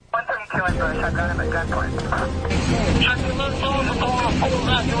killing brush. I've got him at gunpoint. Check the left phone and pull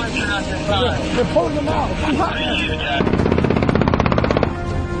that direction on your side. They're pulling them out.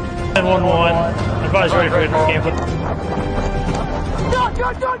 911. Advise ready for camp.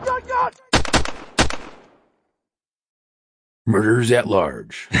 God! Murders at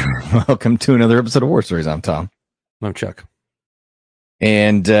large. Welcome to another episode of War Stories. I'm Tom. I'm Chuck.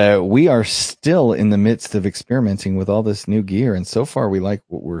 And we are still in the midst of experimenting with all this new gear. And so far, we like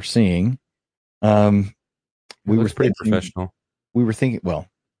what we're seeing. We were pretty professional. We were thinking, well,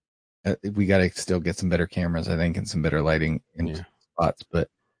 we got to still get some better cameras, I think, and some better lighting in spots. But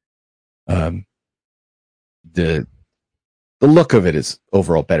the look of it is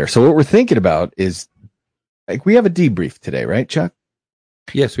overall better. So what we're thinking about is, like, we have a debrief today, right, Chuck?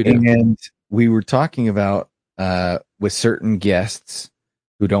 Yes, we do. And we were talking about with certain guests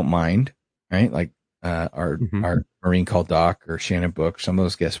who don't mind, right? Like our Marine Call Doc or Shannon Book. Some of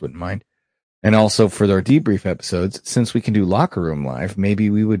those guests wouldn't mind. And also for their debrief episodes, since we can do Locker Room live,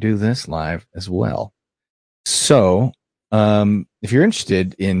 maybe we would do this live as well. So if you're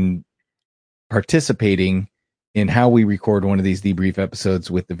interested in participating in how we record one of these debrief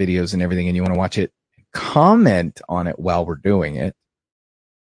episodes with the videos and everything, and you want to watch it, comment on it while we're doing it,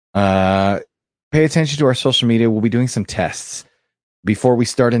 pay attention to our social media. We'll be doing some tests before we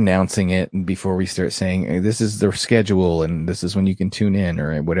start announcing it and before we start saying, hey, this is the schedule and this is when you can tune in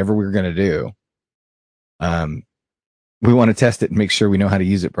or whatever we're going to do. We want to test it and make sure we know how to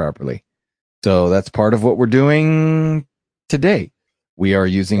use it properly. So that's part of what we're doing today. We are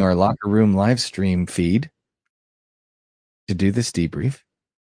using our Locker Room live stream feed to do this debrief.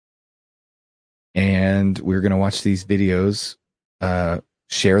 And we're going to watch these videos,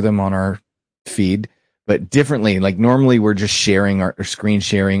 share them on our feed, but differently. Like normally we're just sharing our screen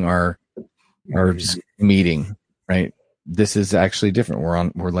sharing our meeting, right? This is actually different.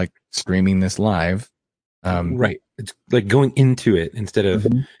 We're like streaming this live. Right. It's like going into it instead of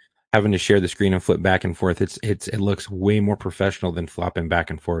having to share the screen and flip back and forth. It looks way more professional than flopping back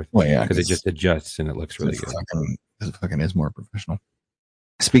and forth. Well, yeah, because it just adjusts and it looks really good. It fucking is more professional.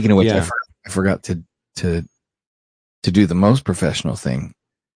 Speaking of which, I forgot to do the most professional thing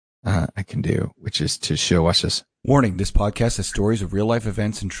I can do, which is to watch this. Warning, this podcast has stories of real-life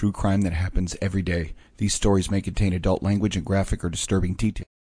events and true crime that happens every day. These stories may contain adult language and graphic or disturbing details.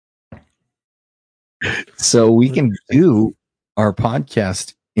 So we can do our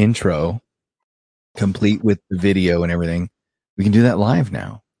podcast intro complete with the video and everything. We can do that live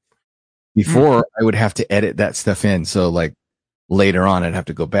now. Before, I would have to edit that stuff in. So, like, later on, I'd have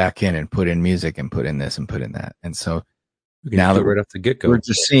to go back in and put in music and put in this and put in that. And so now that right off the get-go, we're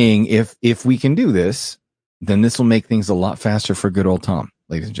just seeing if we can do this, then this will make things a lot faster for good old Tom,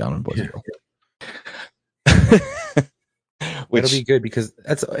 ladies and gentlemen, boys and girls. It'll be good because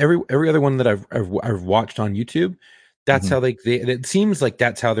that's every other one that I've watched on YouTube. That's how it seems like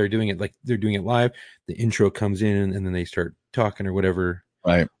that's how they're doing it. Like they're doing it live. The intro comes in and then they start talking or whatever.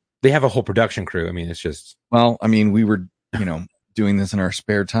 Right. They have a whole production crew. I mean, it's just, well, I mean, we were, doing this in our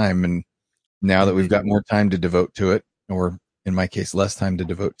spare time. And now that we've got more time to devote to it, or in my case, less time to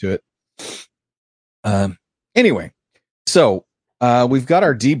devote to it. Anyway, so we've got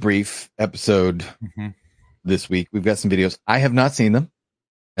our debrief episode this week. We've got some videos. I have not seen them,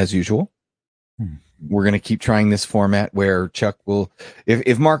 as usual. We're going to keep trying this format where Chuck will,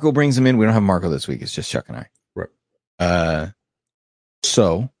 if Marco brings them in, we don't have Marco this week. It's just Chuck and I. Right.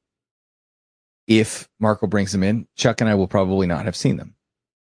 So if Marco brings them in, Chuck and I will probably not have seen them.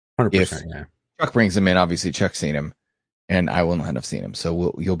 100%, yeah. Chuck brings them in, obviously Chuck's seen him, and I will not have seen him.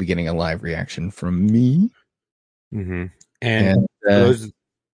 So you'll be getting a live reaction from me. And for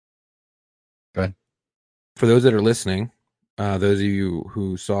those that are listening, those of you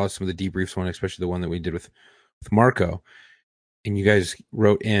who saw some of the debriefs one, especially the one that we did with Marco, and you guys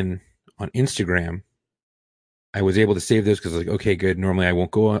wrote in on Instagram, I was able to save those because I was like, okay, good. Normally I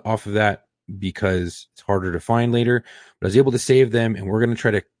won't go off of that because it's harder to find later, but I was able to save them, and we're going to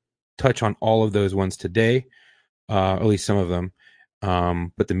try to touch on all of those ones today, at least some of them.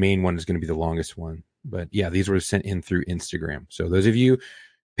 But the main one is going to be the longest one. But yeah, these were sent in through Instagram. So those of you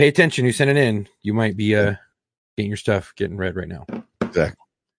pay attention who sent it in, you might be getting your stuff getting read right now. Exactly.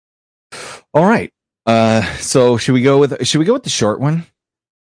 All right. So should we go with the short one?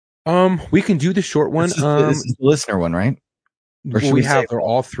 We can do the short one. This is the listener one, right? Or should we have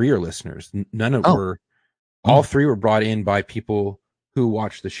all three are listeners. None of all three were brought in by people who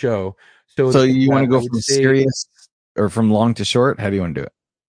watch the show. So you want to go from serious or from long to short? How do you want to do it?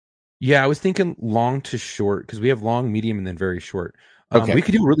 Yeah, I was thinking long to short because we have long, medium, and then very short. Okay. We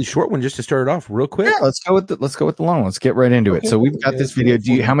could do a really short one just to start it off real quick. Yeah, let's go with the long one. Let's get right into it. So we've got this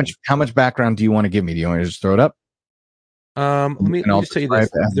video. How much background do you want to give me? Do you want to just throw it up? Let me just tell you this.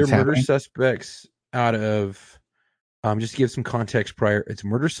 They're murder suspects out of just to give some context prior. It's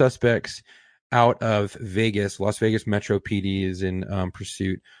murder suspects out of Vegas. Las Vegas Metro PD is in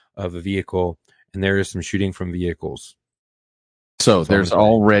pursuit of a vehicle, and there is some shooting from vehicles. So that's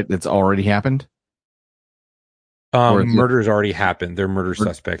already happened? Murder's already happened. They're murder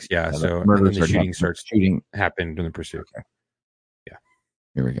suspects, yeah. So and then the shooting happened in the pursuit. Okay. Yeah.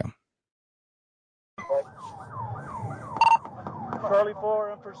 Here we go. Charlie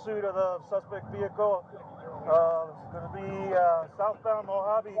 4 in pursuit of the suspect vehicle. It's going to be southbound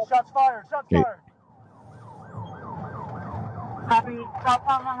Mojave. Shots fired. Shots fired.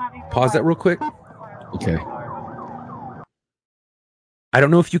 Pause that real quick. Okay. I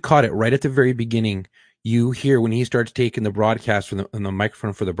don't know if you caught it right at the very beginning. You hear when he starts taking the broadcast from the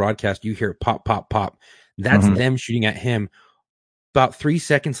microphone for the broadcast, you hear pop, pop, pop. That's them shooting at him. About 4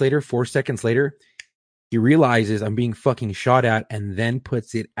 seconds later, he realizes I'm being fucking shot at and then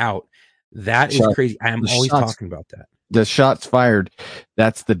puts it out. That is crazy. I am always talking about that. The shots fired,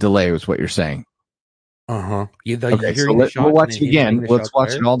 that's the delay, was what you're saying. Uh-huh. Okay, so we'll watch it again. Let's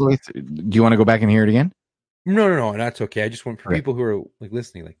watch it all the way through. Do you want to go back and hear it again? No, that's okay. I just want people who are like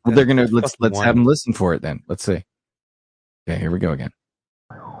listening. Like, well, they're gonna let's have them listen for it then. Let's see. Okay, here we go again.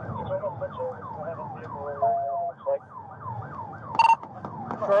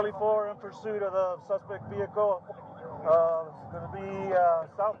 Charlie 4 in pursuit of the suspect vehicle. It's going to be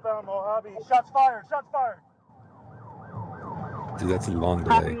southbound Mojave. Shots fired. Shots fired. Dude, that's a long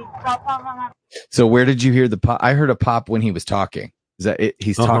delay. So where did you hear the pop? I heard a pop when he was talking. Is that it?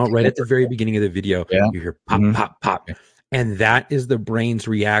 He's talking right at the very beginning of the video. Yeah. You hear pop, pop, pop. And that is the brain's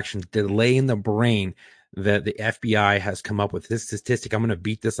reaction, delay in the brain that the FBI has come up with. This statistic, I'm going to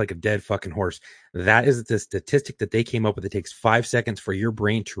beat this like a dead fucking horse. That is the statistic that they came up with. It takes 5 seconds for your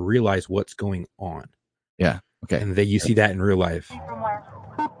brain to realize what's going on. Yeah. Okay. And you see that in real life.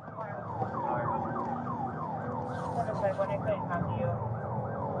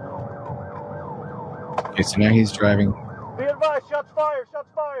 Okay, so now he's driving. Be advised, shots fired, shots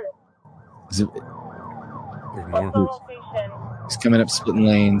fired. There's more. He's coming up, splitting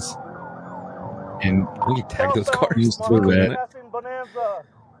lanes. And we can tag those cars. Bonanza.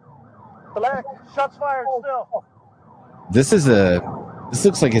 Black, shots fired still. This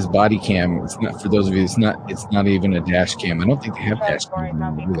looks like his body cam. It's not, for those of you, it's not even a dash cam. I don't think they have dash cam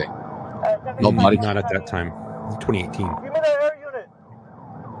anymore, do they? No, body not at that time. 2018. Give me the air unit.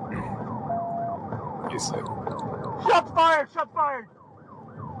 Shots fired, shots fired.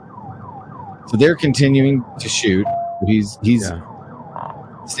 So they're continuing to shoot. He's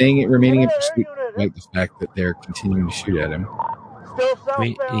remaining in pursuit, despite the fact that they're continuing to shoot at him. I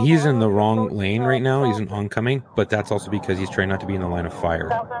mean, he's in the wrong lane right now. He's in oncoming, but that's also because he's trying not to be in the line of fire.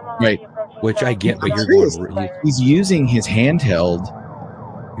 Right. Which I get, but he's using his handheld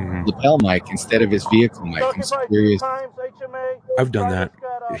lapel mic instead of his vehicle mic. I'm so curious. I've done that.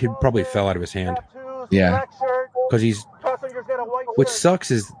 He probably fell out of his hand. Yeah. Because what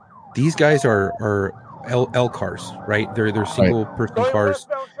sucks is these guys are L cars, right? They're single person cars.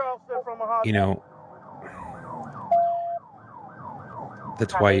 You know,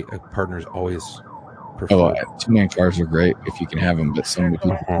 that's why a partner's always preferred. Oh, 2-man cars are great if you can have them, but some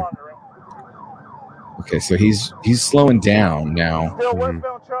people. Okay, so he's slowing down now. Still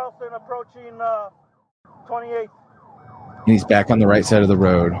westbound Charleston, approaching 28th. And he's back on the right side of the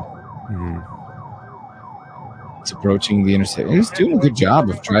road. He's approaching the intersection. He's doing a good job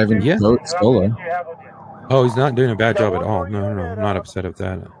of driving solo. Oh, he's not doing a bad job at all. No, I'm not upset at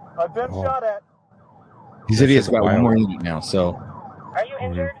that. I've been shot at. He said he has got one more unit now, so. Are you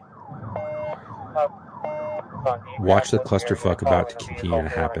injured? Watch the clusterfuck about to continue to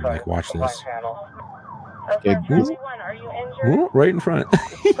happen. Like, watch this. Okay, ooh, right in front.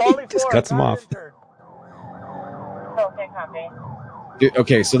 Just cuts him off.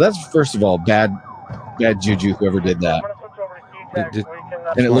 Okay, so that's first of all bad juju. Whoever did that,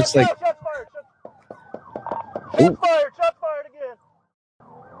 and it looks like. Shot fired again.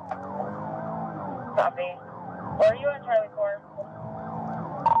 Copy. Where are you on Charlie 4?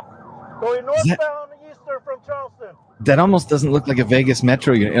 Going northbound eastern from Charleston. That almost doesn't look like a Vegas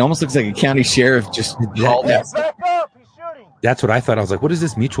Metro unit. It almost looks like a county sheriff just called out. Back up, he's shooting. That's what I thought. I was like, what is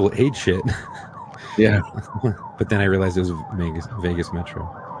this mutual aid shit? Yeah. But then I realized it was Vegas Metro.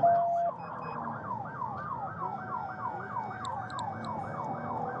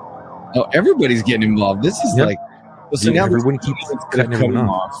 Oh, everybody's getting involved. This is like, so now everyone keeps cutting him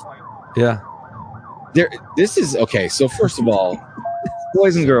off. Yeah. This is okay. So first of all,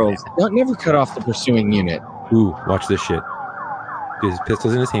 Boys and girls, don't never cut off the pursuing unit. Ooh, watch this shit. Dude, his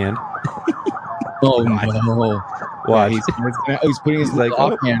pistol's in his hand. Oh Watch. no! Watch. Yeah, he's putting his like,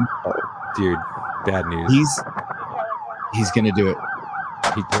 offhand. Oh, dude, bad news. He's gonna do it.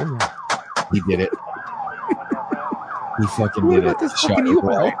 He did. He did it. He fucking What did about it. this Shot fucking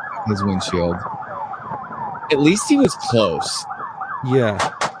right his windshield. At least he was close. Yeah.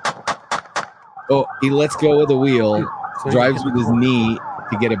 Oh, he lets go of the wheel, drives with his knee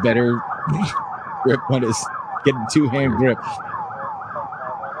to get a better grip on his, get a two-hand grip.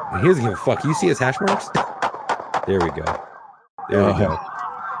 He doesn't give a fuck. You see his hash marks? There we go. There we go.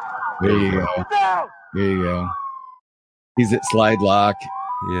 There you go. There you go. He's at slide lock.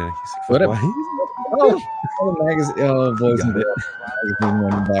 Yeah. He's like, What a magazine! Oh, boys and girls, magazine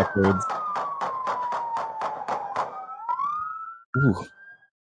running backwards. Ooh.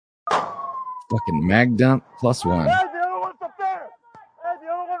 Fucking mag dump +1. Hey, the other one's up there. Hey,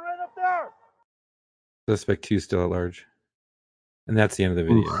 the other one right up there. Suspect 2 still at large. And that's the end of the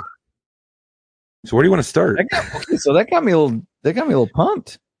video. Oof. So where do you want to start? So that got me a little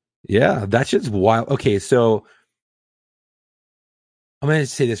pumped. Yeah, that shit's wild. Okay, so I'm going to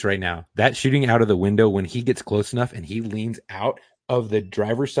say this right now. That shooting out of the window when he gets close enough and he leans out of the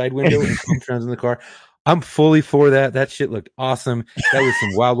driver's side window and pumps rounds in the car, I'm fully for that. That shit looked awesome. That was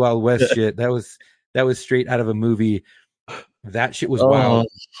some Wild Wild West shit. That was straight out of a movie. That shit was wild.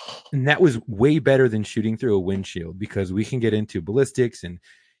 And that was way better than shooting through a windshield because we can get into ballistics and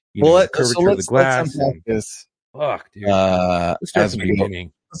the curvature of the glass. This. Fuck, dude. Let's start from the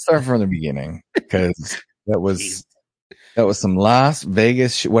beginning. Let's start from the beginning because that was some Las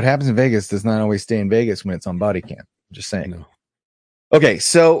Vegas. What happens in Vegas does not always stay in Vegas when it's on body cam. I'm just saying. No. Okay,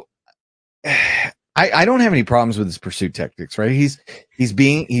 so I don't have any problems with his pursuit tactics, right? He's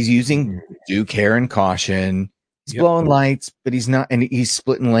using due care and caution. He's blowing lights, but he's not, and he's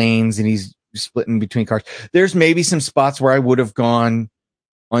splitting lanes and he's splitting between cars. There's maybe some spots where I would have gone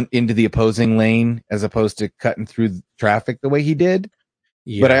into the opposing lane as opposed to cutting through traffic the way he did.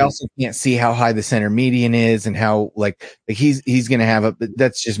 Yeah. But I also can't see how high the center median is and how like he's going to have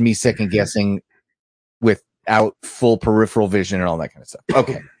that's just me second guessing without full peripheral vision and all that kind of stuff.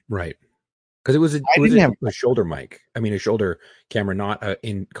 Okay. Right. Because it was a shoulder mic. I mean, a shoulder camera, not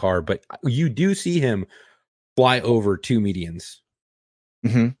in car, but you do see him fly over 2 medians.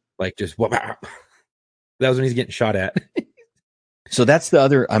 Mm-hmm. Like just that was when he's getting shot at. So that's the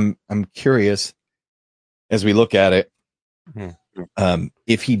other. I'm curious as we look at it.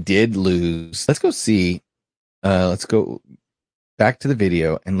 If he did lose, let's go see. Let's go back to the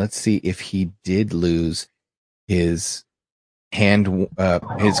video and let's see if he did lose his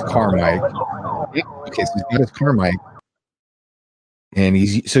his car mic. Okay, so he's got his car mic, and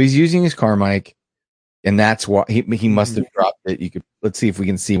he's using his car mic, and that's why he must have dropped it. Let's see if we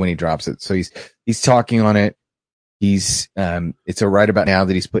can see when he drops it. So he's talking on it. It's right about now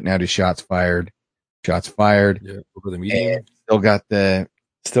that he's putting out his shots fired. Yeah, over the median. Still got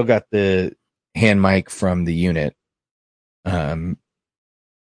the hand mic from the unit.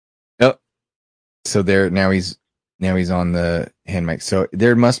 So there now he's on the hand mic. So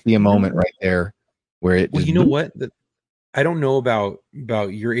there must be a moment right there where it. Well, you know what? I don't know about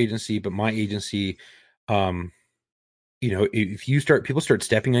your agency, but my agency, if people start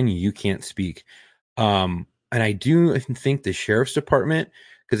stepping on you, you can't speak. And I do think the sheriff's department,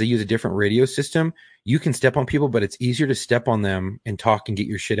 because they use a different radio system, you can step on people, but it's easier to step on them and talk and get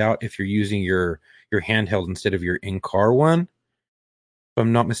your shit out if you're using your handheld instead of your in-car one. If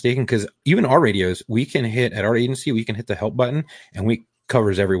I'm not mistaken, because even our radios, we can hit at our agency, we can hit the help button and we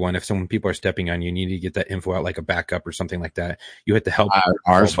covers everyone. If people are stepping on you, you need to get that info out like a backup or something like that. You hit the help.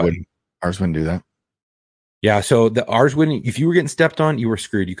 Ours wouldn't do that. Yeah, so ours wouldn't. If you were getting stepped on, you were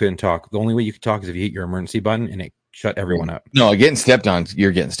screwed. You couldn't talk. The only way you could talk is if you hit your emergency button and it shut everyone up. No, getting stepped on,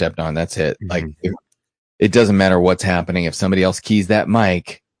 you're getting stepped on. That's it. Mm-hmm. Like it doesn't matter what's happening. If somebody else keys that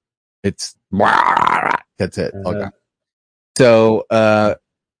mic, that's it. Okay. So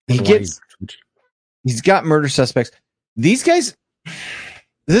he's got murder suspects. These guys,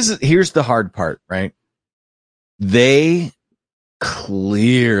 here's the hard part, right? They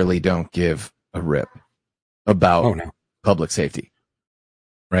clearly don't give a rip about public safety,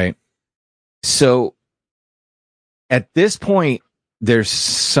 right? So at this point, there's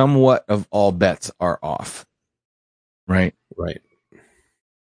somewhat of all bets are off, right? Right.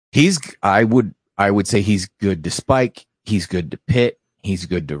 I would say he's good to spike. He's good to pit. He's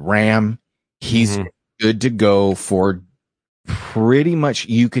good to ram. He's good to go for pretty much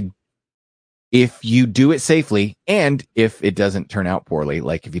if you do it safely and if it doesn't turn out poorly,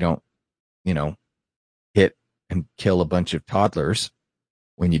 like if you don't, hit and kill a bunch of toddlers,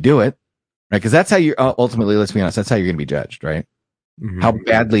 when you do it, right? Because that's how you ultimately, let's be honest, that's how you're going to be judged, right?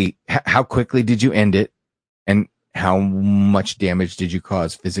 Mm-hmm. How quickly did you end it, and how much damage did you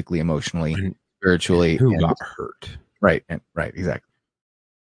cause physically, emotionally, spiritually, who got hurt? Right, exactly.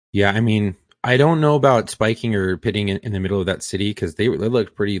 Yeah, I mean, I don't know about spiking or pitting in the middle of that city because they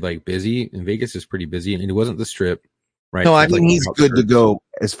looked pretty like busy, and Vegas is pretty busy, and it wasn't the Strip, right? No, So I it's mean like he's the good to outskirts. go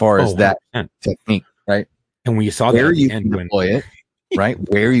as far as Oh, that 100%. technique, right? And we saw that Where at the you end can when, deploy it, right?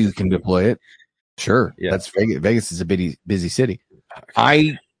 Where you can deploy it, sure. yeah, That's Vegas. Vegas is a busy city.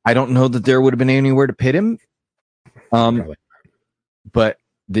 I don't know that there would have been anywhere to pit him. probably. But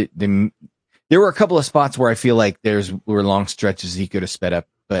there were a couple of spots where I feel like were long stretches he could have sped up,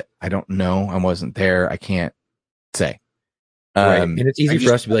 but I don't know. I wasn't there. I can't say. Right. And it's easy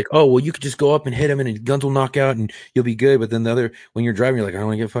for us to be like, oh, well, you could just go up and hit him and his guns will knock out and you'll be good. But then when you're driving, you're like, I don't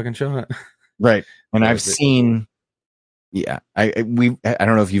want to get fucking shot. Right. And I've seen, yeah, I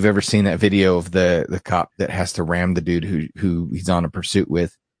don't know if you've ever seen that video of the cop that has to ram the dude who he's on a pursuit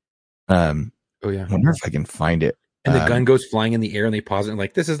with. Oh yeah. I wonder if I can find it. And the gun goes flying in the air and they pause it and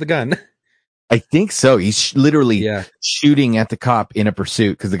like, this is the gun. I think so. He's literally shooting at the cop in a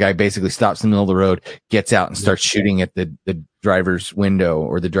pursuit because the guy basically stops in the middle of the road, gets out and starts shooting at the driver's window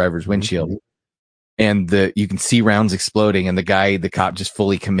or the driver's windshield. Mm-hmm. And you can see rounds exploding and the cop just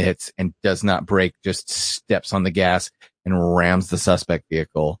fully commits and does not brake, just steps on the gas and rams the suspect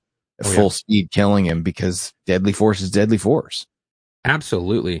vehicle at full speed, killing him because deadly force is deadly force.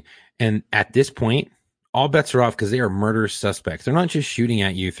 Absolutely. And at this point, all bets are off because they are murderous suspects. They're not just shooting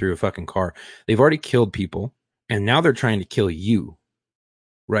at you through a fucking car. They've already killed people, and now they're trying to kill you,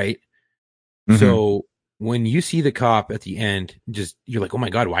 right? Mm-hmm. So when you see the cop at the end, you're like, oh my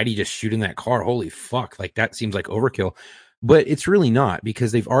God, why did he just shoot in that car? Holy fuck. Like, that seems like overkill. But it's really not,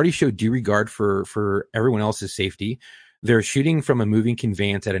 because they've already showed due regard for everyone else's safety. They're shooting from a moving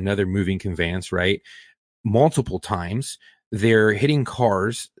conveyance at another moving conveyance, right? Multiple times. They're hitting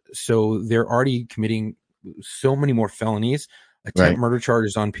cars. So they're already committing so many more felonies, attempt murder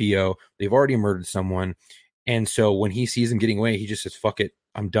charges on PO. They've already murdered someone. And so when he sees them getting away, he just says, fuck it,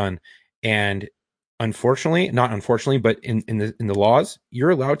 I'm done. And unfortunately, not unfortunately, but in the laws,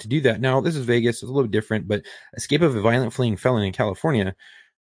 you're allowed to do that. Now, this is Vegas. It's a little different, but escape of a violent fleeing felon in California,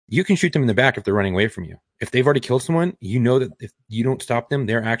 you can shoot them in the back if they're running away from you. If they've already killed someone, you know that if you don't stop them,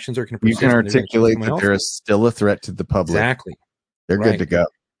 their actions are going to persist. You can articulate that there is still a threat to the public. Exactly. They're good to go.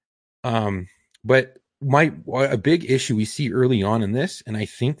 But a big issue we see early on in this, and I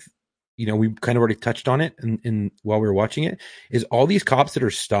think, we kind of already touched on it in while we were watching it, is all these cops that are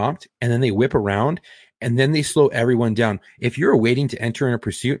stopped and then they whip around and then they slow everyone down. If you're waiting to enter in a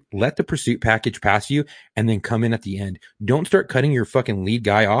pursuit, let the pursuit package pass you and then come in at the end. Don't start cutting your fucking lead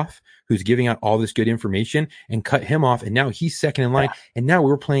guy off who's giving out all this good information and cut him off. And now he's second in line. Yeah. And now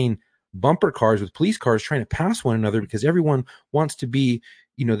we're playing bumper cars with police cars trying to pass one another because everyone wants to be,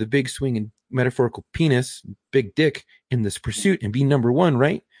 the big swinging metaphorical penis, big dick in this pursuit and be number one,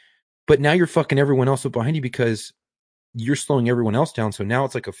 right? But now you're fucking everyone else up behind you because you're slowing everyone else down. So now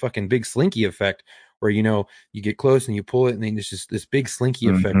it's like a fucking big slinky effect where, you get close and you pull it and then there's just this big slinky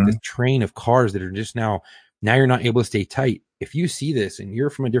effect, this train of cars that are just now you're not able to stay tight. If you see this and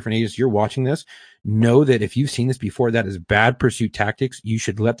you're from a different age, you're watching this, know that if you've seen this before, that is bad pursuit tactics. You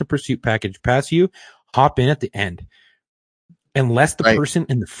should let the pursuit package pass you, hop in at the end. Unless the person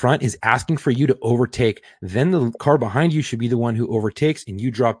in the front is asking for you to overtake, then the car behind you should be the one who overtakes and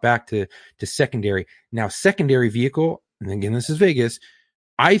you drop back to secondary. Now, secondary vehicle, and again, this is Vegas.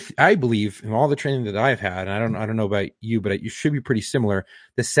 I believe in all the training that I've had, and I don't know about you, but you should be pretty similar.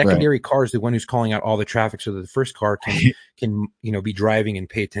 The secondary car is the one who's calling out all the traffic so that the first car can be driving and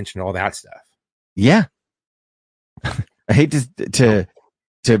pay attention to all that stuff. Yeah. I hate to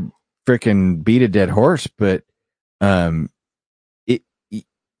freaking beat a dead horse, but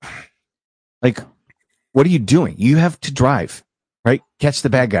like, what are you doing? You have to drive, right? Catch the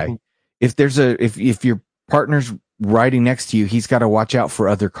bad guy. If if your partner's riding next to you, he's got to watch out for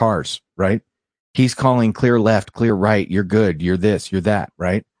other cars, right? He's calling clear left, clear right. You're good. You're this, you're that,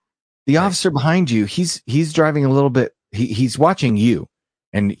 right? The officer behind you, he's driving a little bit. He's watching you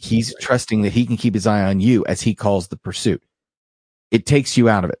and he's trusting that he can keep his eye on you as he calls the pursuit. It takes you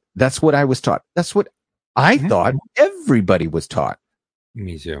out of it. That's what I was taught. That's what I thought everybody was taught.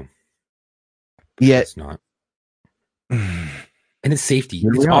 Me too. Yet it's not. And it's safety.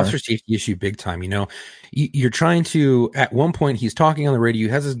 It's officer safety issue big time. You're trying to, at one point he's talking on the radio,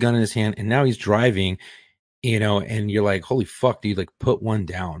 he has his gun in his hand and now he's driving, and you're like, holy fuck, dude, like put one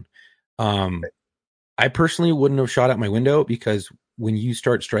down. I personally wouldn't have shot out my window because when you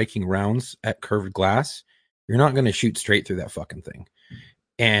start striking rounds at curved glass, you're not going to shoot straight through that fucking thing.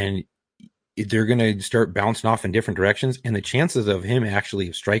 and they're going to start bouncing off in different directions. And the chances of him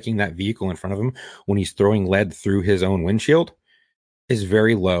actually striking that vehicle in front of him when he's throwing lead through his own windshield is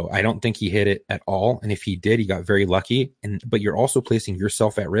very low. I don't think he hit it at all. And if he did, he got very lucky. But you're also placing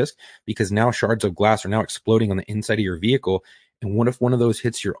yourself at risk because now shards of glass are now exploding on the inside of your vehicle. And what if one of those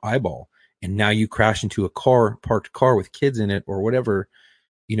hits your eyeball and now you crash into a parked car with kids in it or whatever,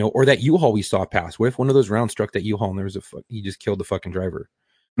 or that U-Haul we saw pass? What if one of those rounds struck that U-Haul and there was he just killed the fucking driver?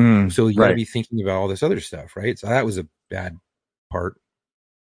 So you got to be thinking about all this other stuff, right? So that was a bad part.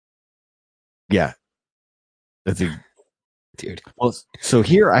 Yeah. That's a dude. Well, so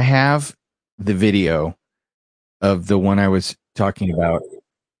here I have the video of the one I was talking about.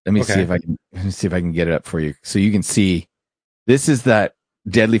 Let me see if I can get it up for you, so you can see. This is that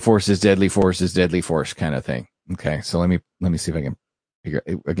deadly force is deadly force is deadly force kind of thing. Okay, so let me see if I can figure.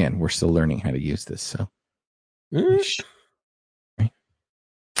 Again, we're still learning how to use this, so.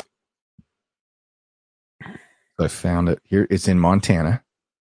 So I found it here. It's in Montana.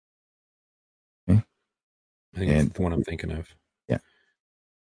 Okay. I think it's the one I'm thinking of. Yeah.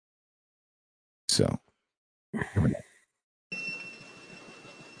 So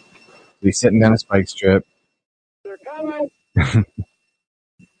he's sitting down a spike strip. They're coming.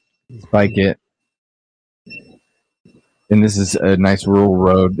 Spike it. And this is a nice rural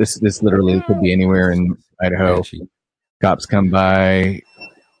road. This literally could be anywhere in Idaho. Cops come by.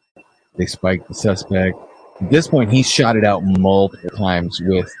 They spike the suspect. At this point, he shot it out multiple times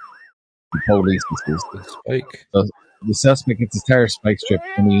with the police. Spike. So the suspect gets his tire spike stripped,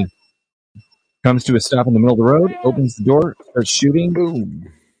 and he comes to a stop in the middle of the road, opens the door, starts shooting.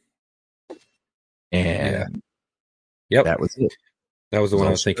 Boom. And that was it. That was the one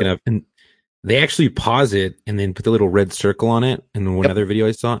I was thinking of. And they actually pause it and then put the little red circle on it. And then one other video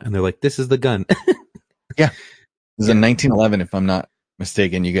I saw, and they're like, "This is the gun." Yeah. This is in 1911, if I'm not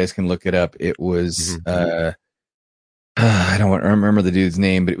mistaken. You guys can look it up. It was, I don't remember the dude's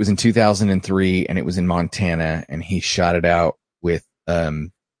name, but it was in 2003, and it was in Montana, and he shot it out with a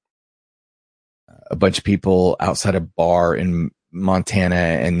bunch of people outside a bar in Montana,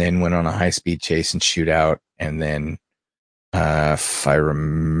 and then went on a high-speed chase and shootout, and then if I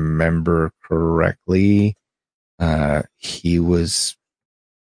remember correctly, he was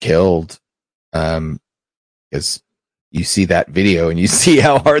killed because you see that video and you see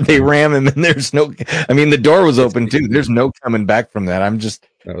how hard they ram him, and there's no, I mean, the door was open too. There's no coming back from that. I'm just,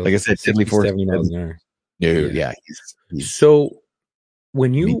 like I said, deadly force. Dude, yeah. So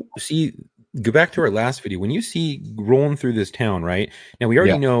when you see, go back to our last video, when you see rolling through this town, right? Now we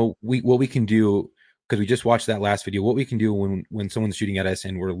already know what we can do, because we just watched that last video, what we can do when someone's shooting at us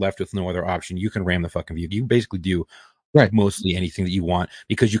and we're left with no other option. You can ram the fucking vehicle. You basically do mostly anything that you want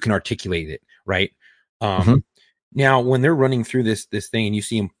because you can articulate it, right? Now, when they're running through this thing and you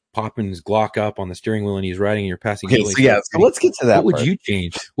see him popping his Glock up on the steering wheel and he's riding and you're passing. Okay, so let's get to that. What would you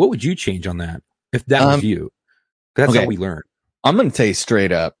change? What would you change on that if that was you? That's how we learn. I'm going to tell you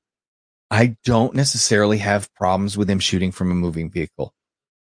straight up. I don't necessarily have problems with him shooting from a moving vehicle.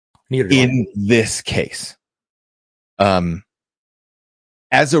 In this case, as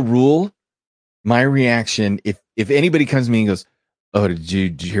a rule, my reaction, if anybody comes to me and goes, "Oh, did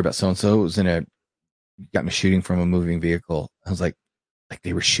you hear about so and so? It was got me shooting from a moving vehicle." I was like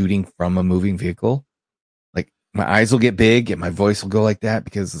they were shooting from a moving vehicle. Like my eyes will get big and my voice will go like that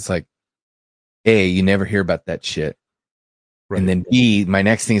because it's like, A, you never hear about that shit, and then B, my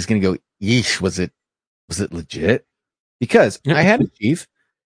next thing is going to go, yeesh, was it legit? Because I had a chief.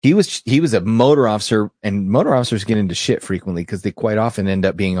 He was a motor officer, and motor officers get into shit frequently because they quite often end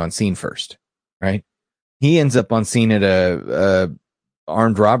up being on scene first, right? He ends up on scene at a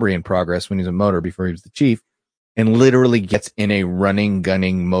armed robbery in progress when he's a motor before he was the chief, and literally gets in a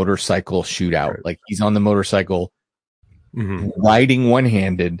gunning motorcycle shootout. Like he's on the motorcycle, riding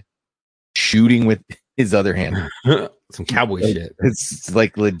one-handed, shooting with his other hand. Some cowboy shit. It's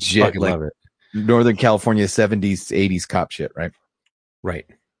like legit, like Northern California 70s, 80s cop shit, right? Right.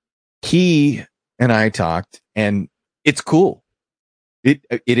 He and I talked, and it's cool. It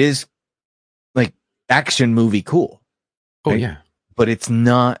is like action movie cool. Oh yeah. But it's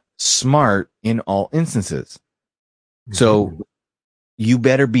not smart in all instances. So you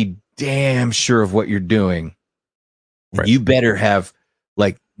better be damn sure of what you're doing. Right. You better have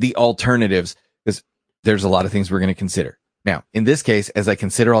like the alternatives, because there's a lot of things we're going to consider. Now, in this case, as I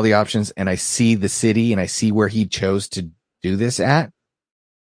consider all the options and I see the city and I see where he chose to do this at,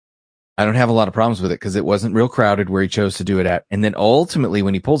 I don't have a lot of problems with it because it wasn't real crowded where he chose to do it at. And then ultimately,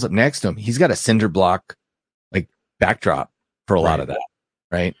 when he pulls up next to him, he's got a cinder block like backdrop for a lot of that,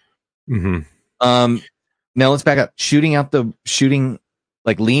 right? Mm-hmm. Now let's back up. Shooting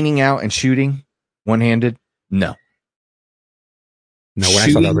like leaning out and shooting one-handed, no. No, when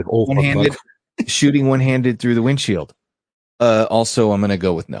I saw that, I was like, oh, one-handed, fuck. shooting one-handed through the windshield. Also, I'm going to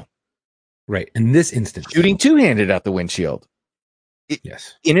go with no. Right. In this instance. Shooting two-handed out the windshield.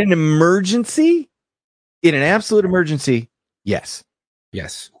 Yes. In an emergency, in an absolute emergency, yes.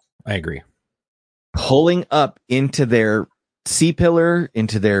 Yes, I agree. Pulling up into their C-pillar,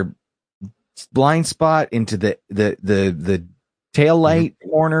 into their blind spot, into the tail light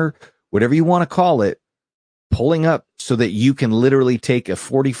corner, whatever you want to call it, pulling up so that you can literally take a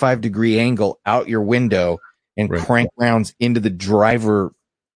 45-degree angle out your window and crank rounds into the driver,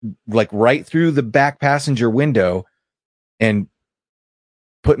 like right through the back passenger window, and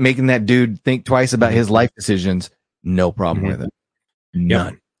making that dude think twice about his life decisions. No problem with it.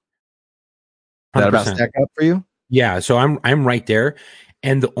 None. Yep. Does that about stack up for you? Yeah, so I'm right there.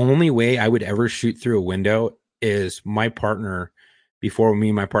 And the only way I would ever shoot through a window is my partner, before me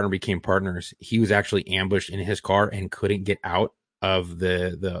and my partner became partners, he was actually ambushed in his car and couldn't get out of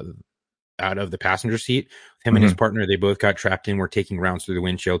the passenger seat. Him and his partner, they both got trapped in, were taking rounds through the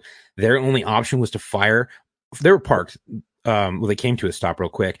windshield. Their only option was to fire. They were parked. Well, they came to a stop real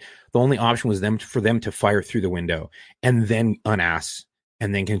quick. The only option was for them to fire through the window and then unass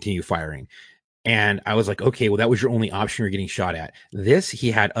and then continue firing. And I was like, okay, well, that was your only option you're getting shot at. This,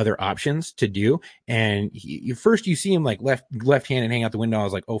 he had other options to do. And first you see him like left hand and hang out the window. I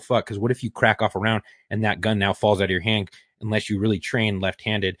was like, oh, fuck. Because what if you crack off a round and that gun now falls out of your hand? Unless you really train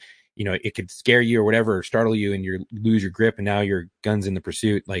left-handed, you know, it could scare you or whatever, or startle you, and you lose your grip. And now your gun's in the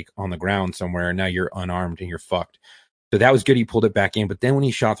pursuit, like on the ground somewhere. And now you're unarmed and you're fucked. So that was good. He pulled it back in. But then when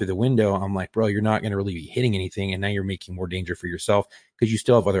he shot through the window, I'm like, bro, you're not going to really be hitting anything. And now you're making more danger for yourself because you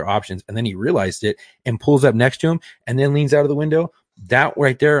still have other options. And then he realized it and pulls up next to him and then leans out of the window. That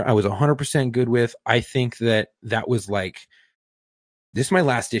right there, I was 100% good with. I think that was like, this is my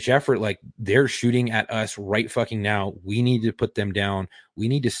last ditch effort. Like, they're shooting at us right fucking now. We need to put them down. We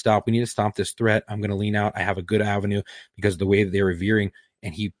need to stop. We need to stop this threat. I'm going to lean out. I have a good avenue because of the way that they were veering.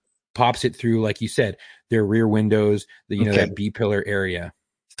 And he pops it through, like you said, their rear windows, that B pillar area.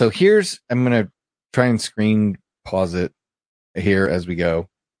 So I'm going to try and screen pause it here as we go.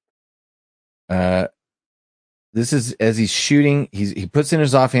 This is as he's shooting. He puts in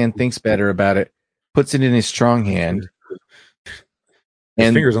his offhand, thinks better about it, puts it in his strong hand.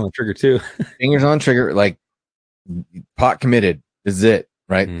 And fingers on the trigger too. Fingers on trigger, like pot committed. This is it,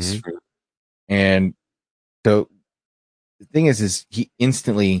 right? Mm-hmm. And so the thing is he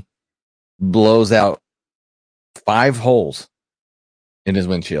instantly blows out 5 holes in his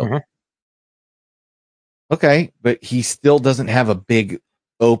windshield. Uh-huh. Okay, but he still doesn't have a big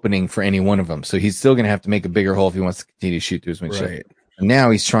opening for any one of them. So he's still going to have to make a bigger hole if he wants to continue to shoot through his windshield. Right. And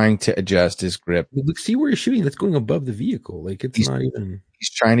now he's trying to adjust his grip. Look, see where he's shooting. That's going above the vehicle. Like he's not even. He's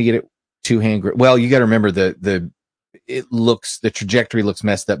trying to get it 2-hand grip. Well, you got to remember the trajectory looks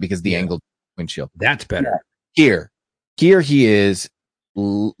messed up because the angled windshield. That's better. Here he is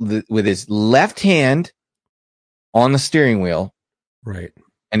with his left hand on the steering wheel, right,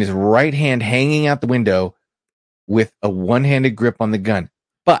 and his right hand hanging out the window with a one-handed grip on the gun.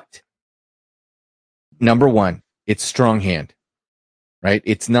 But number one, it's strong hand, right?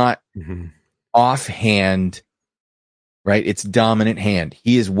 It's not offhand, right? It's dominant hand.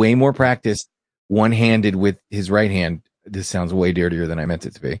 He is way more practiced one-handed with his right hand. This sounds way dirtier than I meant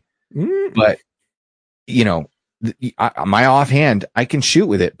it to be. But, my offhand, I can shoot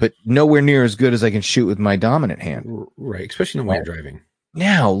with it, but nowhere near as good as I can shoot with my dominant hand. Right, especially when you're driving.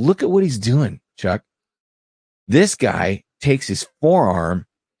 Now, look at what he's doing, Chuck. This guy takes his forearm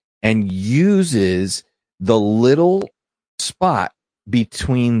and uses the little spot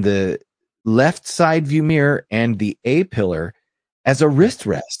between the left side view mirror and the A pillar as a wrist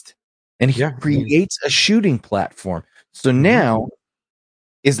rest. And he creates a shooting platform. So now,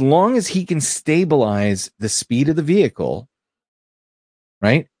 as long as he can stabilize the speed of the vehicle,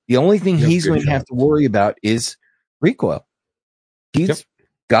 right? The only thing he's going to have to worry about is recoil. He's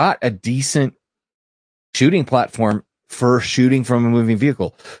got a decent shooting platform for shooting from a moving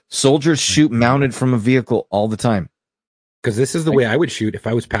vehicle. Soldiers shoot mounted from a vehicle all the time. Because this is the way I would shoot if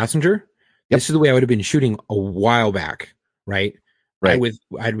I was passenger. This is the way I would have been shooting a while back, right? Right.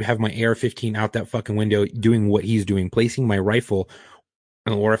 I'd have my AR-15 out that fucking window doing what he's doing, placing my rifle,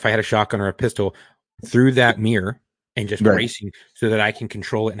 or if I had a shotgun or a pistol, through that mirror and just racing so that I can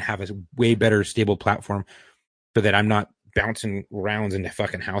control it and have a way better stable platform so that I'm not bouncing rounds into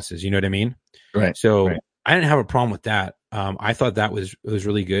fucking houses. You know what I mean? Right. So I didn't have a problem with that. I thought that was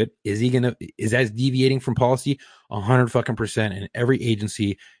really good. Is that deviating from policy? 100% in every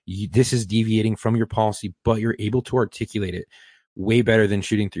agency. This is deviating from your policy, but you're able to articulate it. way better than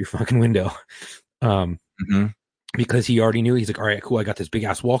shooting through your fucking window. Because he already knew. He's like, all right, cool. I got this big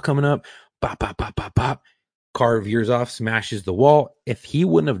ass wall coming up. Pop, pop, pop, pop, pop. Car veers off, smashes the wall. If he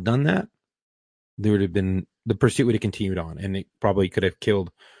wouldn't have done that, there would have been, the pursuit would have continued on, and it probably could have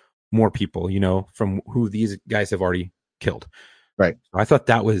killed more people, you know, from who these guys have already killed. Right. I thought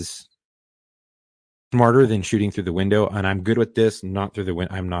that was smarter than shooting through the window. And I'm good with this, not through the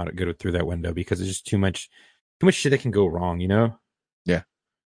window. I'm not good with through that window because it's just too much shit that can go wrong, you know? Yeah.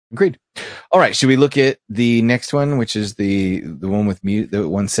 Agreed. All right. Should we look at the next one, which is the one with mute, the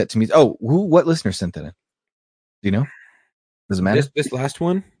one set to mute? Oh, what listener sent that in? Do you know? Does it matter? This last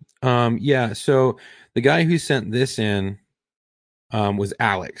one? Yeah. So the guy who sent this in was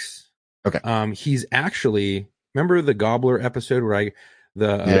Alex. Okay. He's actually, remember the Gobbler episode where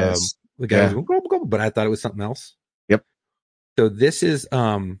the guy was going, gobble, gobble, but I thought it was something else. Yep. So this is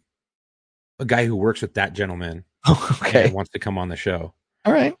a guy who works with that gentleman. Okay. And wants to come on the show.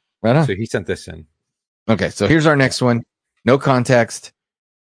 All right. Right on. So he sent this in. Okay. So here's our next one. No context.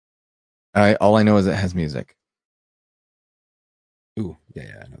 All I know is it has music. Ooh,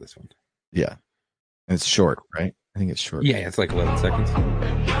 yeah, I know this one. Yeah. And it's short, right? I think it's short. Yeah, it's like 11 seconds.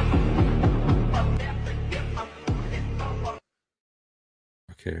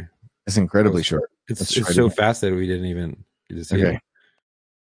 Okay. It's incredibly short. It's so fast that we didn't even get to see it.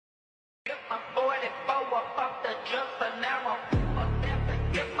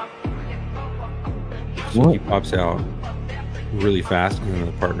 So he pops out really fast, and then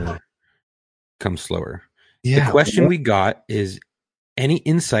the partner comes slower. Yeah. The question we got is any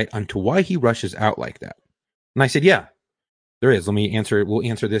insight onto why he rushes out like that? And I said, yeah, there is. Let me answer it. We'll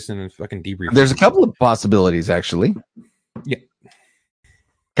answer this in a fucking debrief. There's a couple of possibilities, actually. Yeah.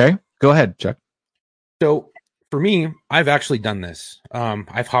 Okay. Go ahead, Chuck. So for me, I've actually done this.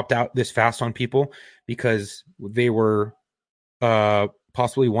 I've hopped out this fast on people because they were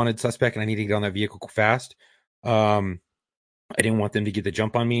possibly wanted suspect and I need to get on that vehicle fast. I didn't want them to get the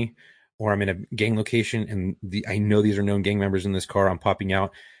jump on me, or I'm in a gang location and I know these are known gang members in this car. I'm popping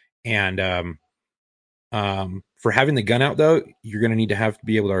out. And for having the gun out, though, you're going to need to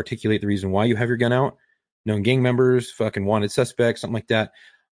be able to articulate the reason why you have your gun out. Known gang members, fucking wanted suspects, something like that.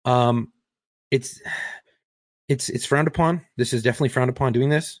 It's frowned upon. This is definitely frowned upon doing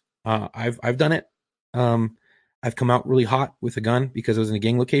this. I've done it. I've come out really hot with a gun because I was in a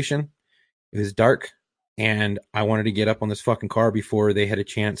gang location. It was dark and I wanted to get up on this fucking car before they had a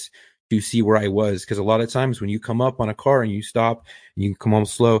chance to see where I was. Because a lot of times when you come up on a car and you stop and you come home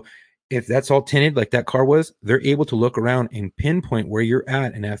slow, if that's all tinted like that car was, they're able to look around and pinpoint where you're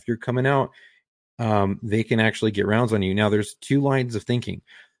at. And if you're coming out, they can actually get rounds on you. Now there's two lines of thinking.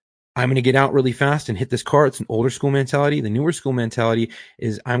 I'm going to get out really fast and hit this car. It's an older school mentality. The newer school mentality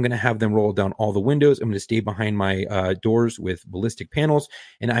is I'm going to have them roll down all the windows. I'm going to stay behind my doors with ballistic panels,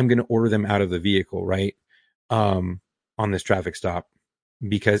 and I'm going to order them out of the vehicle, right, on this traffic stop,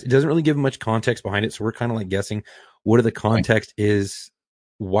 because it doesn't really give much context behind it. So we're kind of like guessing what are the context is,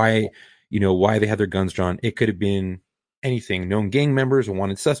 why they had their guns drawn. It could have been anything, known gang members, a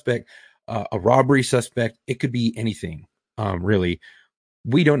wanted suspect, a robbery suspect. It could be anything, really.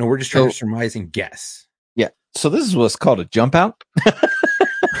 We don't know. We're just trying to surmise and guess. Yeah. So this is what's called a jump out.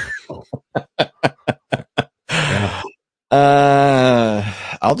 Yeah.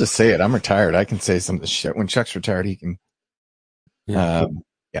 I'll just say it. I'm retired. I can say some of the shit. When Chuck's retired, he can. Yeah.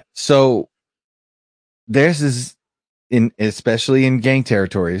 So this is especially in gang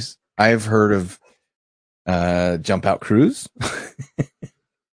territories. I've heard of jump out crews.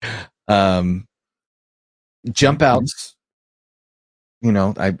 Jump outs. You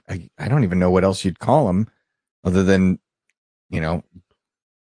know, I don't even know what else you'd call them other than,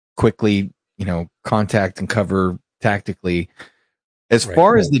 quickly, contact and cover tactically. As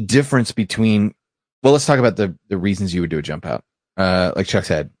far as the difference between, well, let's talk about the reasons you would do a jump out. Like Chuck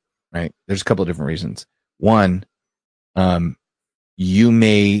said, right? There's a couple of different reasons. One, you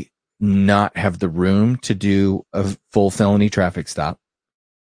may not have the room to do a full felony traffic stop.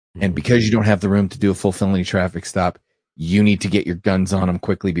 And because you don't have the room to do a full felony traffic stop, you need to get your guns on them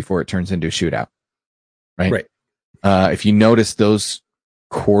quickly before it turns into a shootout. Right. If you notice those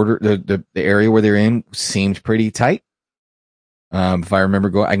the area where they're in seemed pretty tight. If I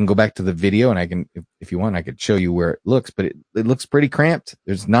remember, I can go back to the video and I can, if you want, I could show you where it looks, but it looks pretty cramped.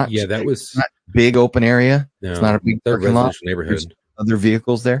 There's not, not big open area. No, it's not a big parking lot. Neighborhood. There's other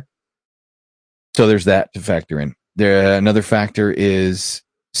vehicles there. So there's that to factor in. Another factor is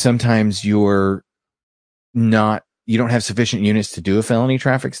sometimes you don't have sufficient units to do a felony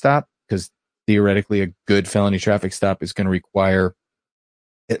traffic stop, because theoretically a good felony traffic stop is going to require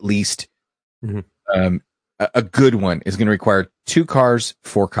at least a a good one is going to require 2 cars,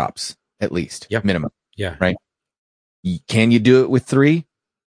 4 cops at least, minimum. Yeah. Right. Can you do it with 3?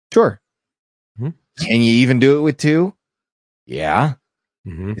 Sure. Mhm. Can you even do it with 2? Yeah.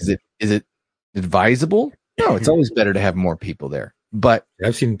 Mm-hmm. Is it advisable? No, it's always better to have more people there. But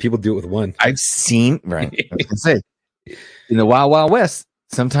I've seen people do it with 1. I've seen, right. I was going to say, in the Wild Wild West,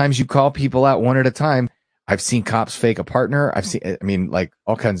 sometimes you call people out one at a time. I've seen cops fake a partner. Like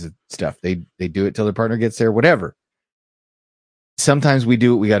all kinds of stuff. They do it till their partner gets there, whatever. Sometimes we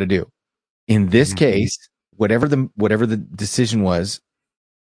do what we got to do. In this case, whatever the decision was,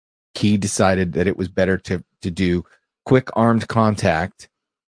 he decided that it was better to do quick armed contact,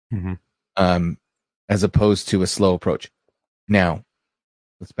 as opposed to a slow approach. Now,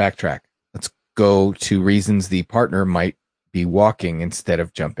 let's backtrack. Let's go to reasons the partner might be walking instead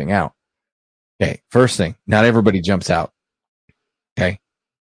of jumping out. Okay, first thing, not everybody jumps out. Okay.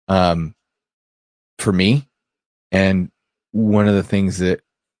 For me, and one of the things that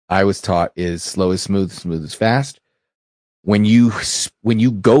I was taught is slow is smooth, smooth is fast. When you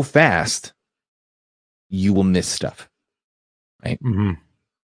go fast, you will miss stuff. Right? Mm-hmm.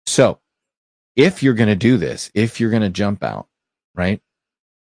 So, if you're going to do this, if you're going to jump out, right?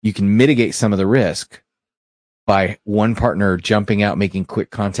 You can mitigate some of the risk by one partner jumping out, making quick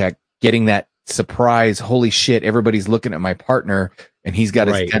contact, getting that surprise, holy shit, everybody's looking at my partner and he's got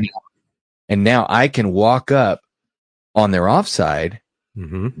his gun out. And now I can walk up on their offside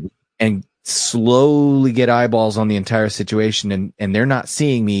and slowly get eyeballs on the entire situation, and they're not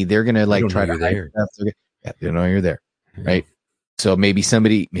seeing me. They're going to like try to hide stuff. Yeah, they don't know you're there. Right. So maybe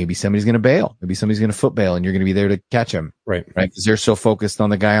somebody's going to bail. Maybe somebody's going to foot bail and you're going to be there to catch them. Right. Because they're so focused on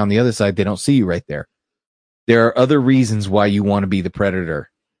the guy on the other side, they don't see you right there. There are other reasons why you want to be the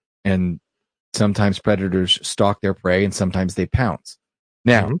predator. And sometimes predators stalk their prey and sometimes they pounce.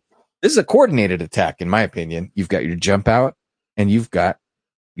 Now, this is a coordinated attack, in my opinion. You've got your jump out and you've got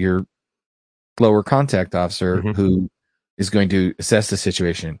your slower contact officer who is going to assess the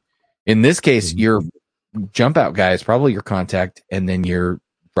situation. In this case, your jump out guy is probably your contact, and then your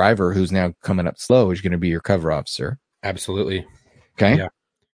driver, who's now coming up slow, is going to be your cover officer. Absolutely. Okay. Yeah.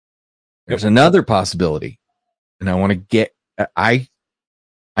 There's another possibility, and I want to get. I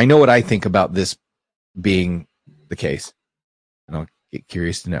know what I think about this being the case, and I'll get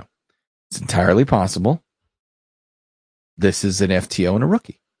curious to know. It's entirely possible this is an FTO and a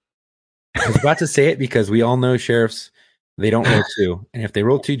rookie. I was about to say it because we all know sheriffs, they don't roll 2. And if they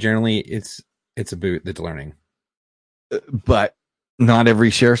roll 2, generally it's a boot that's learning. But not every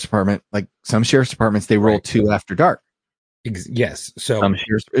sheriff's department, like some sheriff's departments, they roll 2 after dark. Yes. So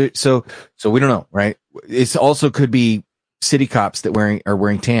we don't know, right? It's also could be city cops that are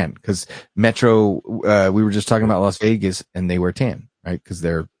wearing tan, because Metro, we were just talking about Las Vegas, and they wear tan, right? Because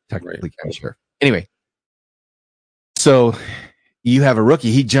they're technically county sheriff. Anyway, so you have a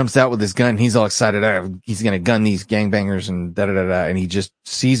rookie. He jumps out with his gun. He's all excited. He's going to gun these gangbangers and da-da-da-da. And he just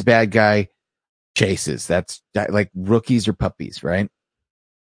sees bad guy, chases. That's like rookies or puppies, right?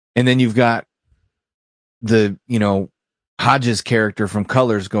 And then you've got the, Hodges character from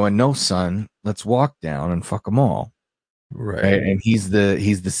Colors going, no, son, let's walk down and fuck them all. Right. And he's the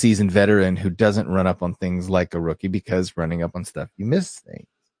seasoned veteran who doesn't run up on things like a rookie, because running up on stuff, you miss things.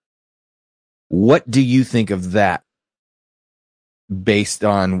 What do you think of that based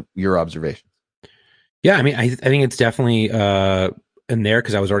on your observations? Yeah, I mean, I think it's definitely in there,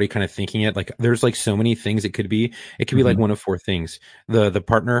 because I was already kind of thinking it. Like, there's like so many things it could be. It could be like one of 4 things. The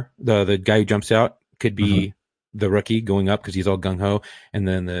partner, the guy who jumps out, could be the rookie going up because he's all gung ho, and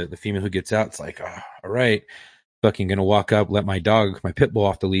then the female who gets out, it's like, oh, all right, fucking gonna walk up, let my dog, my pit bull,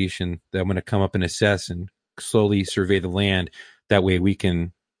 off the leash, and then I'm gonna come up and assess and slowly survey the land. That way we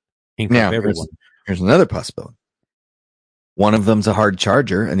can ink up everyone. Here's another possibility. One of them's a hard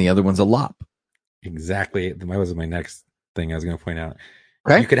charger and the other one's a lop. Exactly. That was my next thing I was going to point out.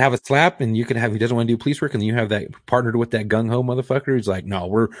 Okay. You could have a slap, and you could have, he doesn't want to do police work, and then you have that partnered with that gung ho motherfucker who's like, no,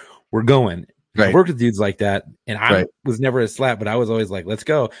 we're going. Right. I worked with dudes like that, and I was never a slap, but I was always like, let's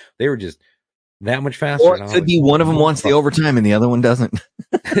go. They were just that much faster. Or it could be one of them wants the overtime and the other one doesn't.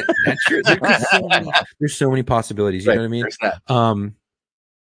 That's true. There's so many possibilities. You know what I mean?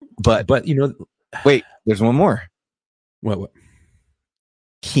 But wait, there's one more. What?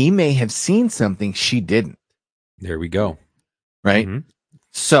 He may have seen something she didn't. There we go. Right?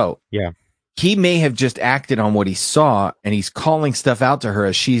 So, yeah. He may have just acted on what he saw, and he's calling stuff out to her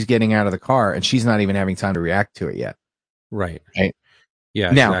as she's getting out of the car, and she's not even having time to react to it yet. Right.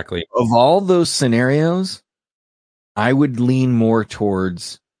 Yeah, now, exactly. Of all those scenarios, I would lean more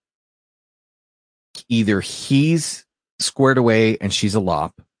towards either he's squared away and she's a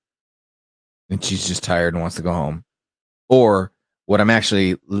lop, and she's just tired and wants to go home. Or what I'm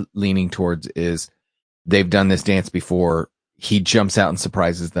actually leaning towards is they've done this dance before. He jumps out and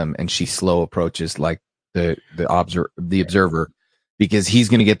surprises them, and she slow approaches like the observer, because he's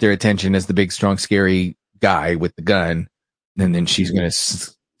going to get their attention as the big, strong, scary guy with the gun, and then she's going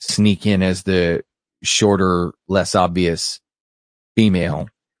to sneak in as the shorter, less obvious female.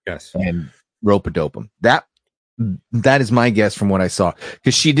 Yes, and rope-a-dope him. That is my guess from what I saw,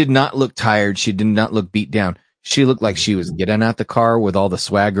 because she did not look tired. She did not look beat down. She looked like she was getting out the car with all the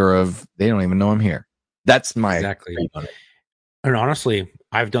swagger of, they don't even know I'm here. That's my exactly. And honestly,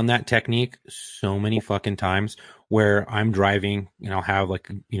 I've done that technique so many fucking times where I'm driving and I'll have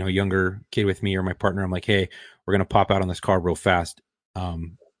like, you know, a younger kid with me or my partner. I'm like, hey, we're going to pop out on this car real fast.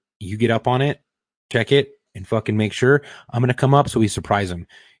 You get up on it, check it, and fucking make sure. I'm going to come up so we surprise them.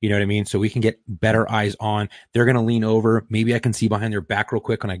 You know what I mean? So we can get better eyes on. They're going to lean over. Maybe I can see behind their back real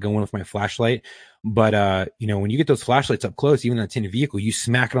quick when I go in with my flashlight. But, you know, when you get those flashlights up close, even in a tinted vehicle, you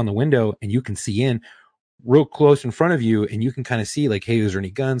smack it on the window and you can see in real close in front of you, and you can kind of see like, hey, is there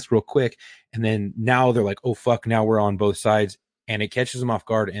any guns real quick? And then now they're like, oh fuck, now we're on both sides, and it catches them off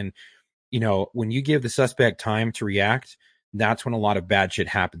guard. And you know, when you give the suspect time to react, that's when a lot of bad shit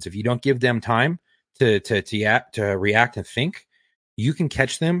happens. If you don't give them time to react and think, you can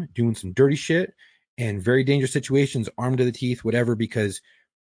catch them doing some dirty shit and very dangerous situations, armed to the teeth, whatever, because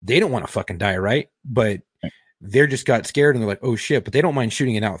they don't want to fucking die, right? But they're just got scared and they're like, oh shit, but they don't mind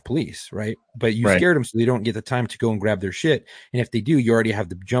shooting it out with police, right? But you scared them so they don't get the time to go and grab their shit. And if they do, you already have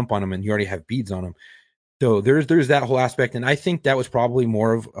the jump on them and you already have beads on them. So there's that whole aspect. And I think that was probably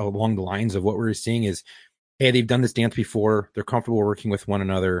more of along the lines of what we were seeing is, hey, they've done this dance before. They're comfortable working with one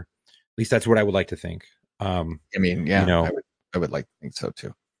another. At least that's what I would like to think. I mean, yeah, you know, I would like to think so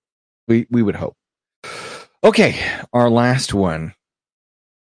too. We would hope. Okay. Our last one.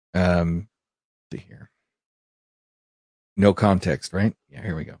 See here. No context, right? Yeah,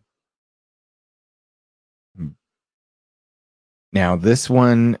 here we go. Now, this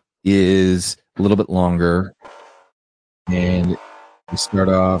one is a little bit longer, and we start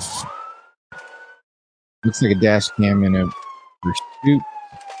off. Looks like a dash cam in a pursuit.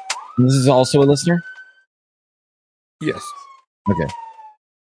 And this is also a listener? yes. Okay.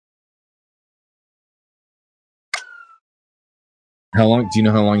 How long? Do you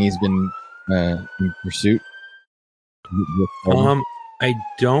know how long he's been in pursuit? I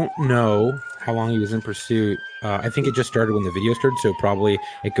don't know how long he was in pursuit. I think it just started when the video started, so probably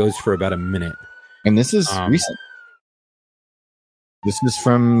it goes for about a minute. And this is recent. This is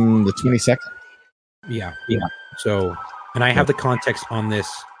from the 22nd. Yeah. So, and I have the context on this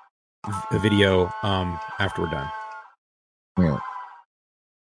video after we're done. Yeah.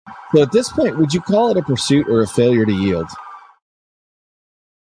 So at this point, would you call it a pursuit or a failure to yield?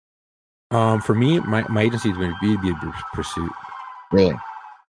 For me, my agency is going to be a pursuit. Really?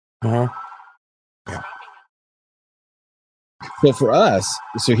 Uh-huh. Yeah. So for us,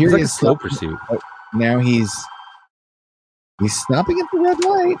 so here he is, slow pursuit. Now he's stopping at the red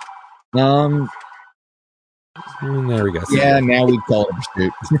light. And there we go. Yeah, now we'd call it a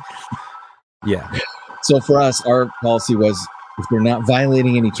pursuit. Yeah. So for us, our policy was if they're not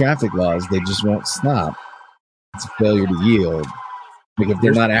violating any traffic laws, they just won't stop. It's a failure to yield. Like if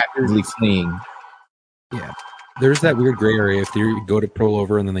they're not actively fleeing. Yeah. There's that weird gray area. If they go to pull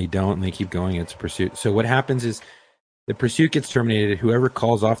over and then they don't and they keep going, it's a pursuit. So what happens is the pursuit gets terminated. Whoever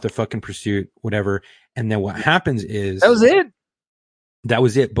calls off the fucking pursuit, whatever. And then what happens is that was it. That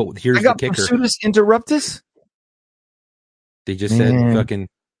was it. But here's the kicker. Pursuitus interruptus. They just said fucking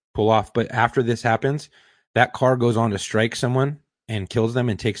pull off. But after this happens, that car goes on to strike someone and kills them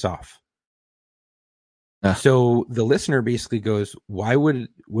and takes off. So the listener basically goes, what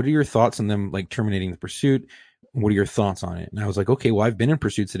are your thoughts on them like terminating the pursuit? What are your thoughts on it? And I was like, okay, well, I've been in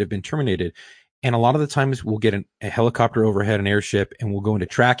pursuits that have been terminated. And a lot of the times we'll get a helicopter overhead, an airship, and we'll go into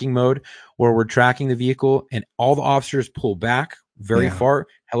tracking mode where we're tracking the vehicle and all the officers pull back very far,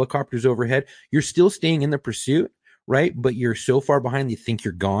 helicopters overhead. You're still staying in the pursuit, right? But you're so far behind, you think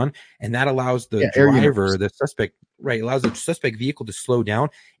you're gone. And that allows the driver, the suspect, right, allows the suspect vehicle to slow down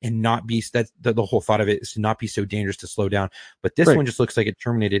and not be, that's the whole thought of it is to not be so dangerous to slow down. But this one just looks like it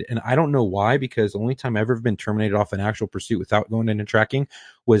terminated. And I don't know why, because the only time I've ever been terminated off an actual pursuit without going into tracking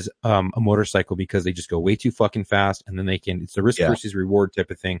was a motorcycle, because they just go way too fucking fast. And then it's the risk versus reward type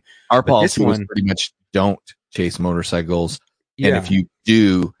of thing. Our policy was pretty much don't chase motorcycles. And if you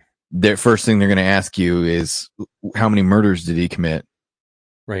do, the first thing they're going to ask you is how many murders did he commit?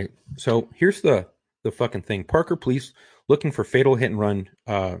 Right. So here's the fucking thing. Parker Police looking for fatal hit and run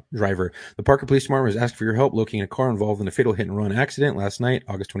driver. The Parker Police Department was asked for your help locating a car involved in a fatal hit and run accident last night,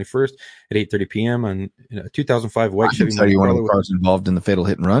 August 21st at 8:30 p.m. on a 2005 white Chevy Monte one of Carlo. the cars involved in the fatal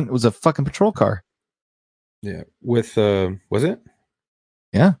hit and run. It was a fucking patrol car. Yeah, with was it?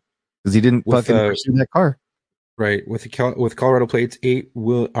 Yeah, because he didn't fucking pursue that car. Right, with Colorado plates,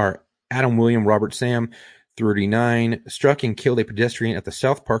 Adam William Robert Sam, 39, struck and killed a pedestrian at the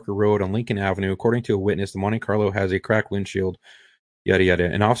South Parker Road on Lincoln Avenue. According to a witness, the Monte Carlo has a cracked windshield, yada, yada.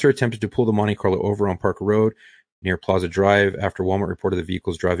 An officer attempted to pull the Monte Carlo over on Parker Road near Plaza Drive after Walmart reported the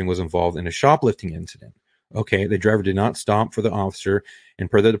vehicle's driving was involved in a shoplifting incident. Okay, the driver did not stop for the officer, and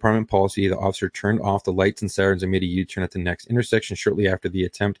per the department policy, the officer turned off the lights and sirens and made a U-turn at the next intersection. Shortly after the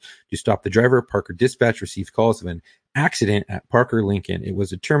attempt to stop the driver, Parker Dispatch received calls of an accident at Parker Lincoln. It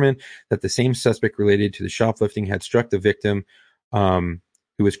was determined that the same suspect related to the shoplifting had struck the victim, who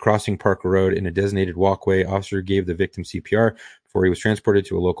was crossing Parker Road in a designated walkway. Officer gave the victim CPR before he was transported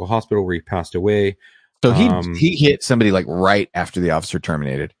to a local hospital where he passed away. So he hit somebody like right after the officer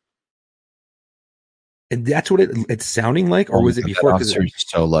terminated. And that's what it's sounding like, or was it before? That officer is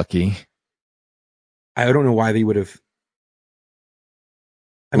so lucky. I don't know why they would have.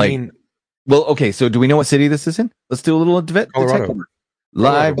 I mean, well, okay. So, do we know what city this is in? Let's do a little Colorado.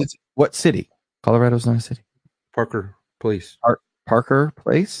 Live. What city? Colorado's not a city. Parker Police. Parker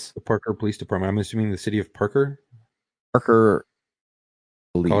Place. The Parker Police Department. I'm assuming the city of Parker. Parker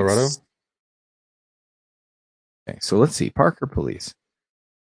Police. Colorado. Okay, so let's see. Parker Police.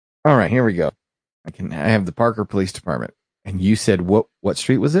 All right, here we go. I have the Parker Police Department. And you said what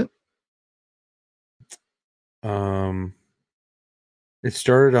street was it? It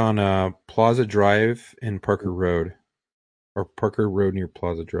started on Plaza Drive and Parker Road. Or Parker Road near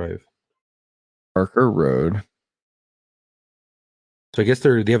Plaza Drive. Parker Road. So I guess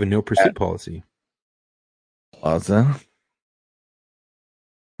they have a no pursuit policy. Plaza.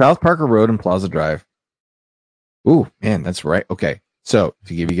 South Parker Road and Plaza Drive. Ooh, man, that's right. Okay. So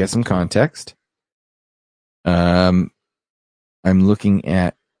to give you guys some context, I'm looking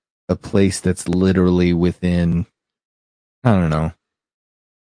at a place that's literally within, I don't know, a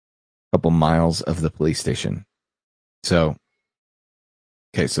couple miles of the police station. So,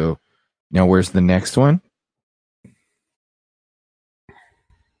 okay, so now where's the next one?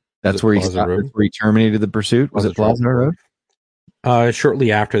 That's where he stopped, where he terminated the pursuit. Was it Plaza Road?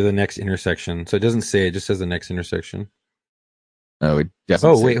 Shortly after the next intersection. So it doesn't say, it just says the next intersection. Oh, it doesn't.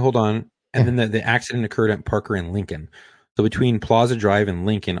 Oh, wait, hold on. And then the accident occurred at Parker and Lincoln. So between Plaza Drive and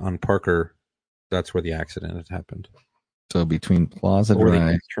Lincoln on Parker, that's where the accident has happened. So between Plaza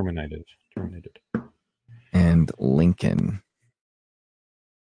Drive terminated and Lincoln.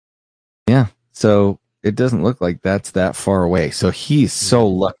 Yeah. So it doesn't look like that's that far away. So he's so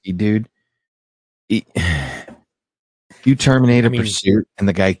lucky, dude. You terminate a pursuit and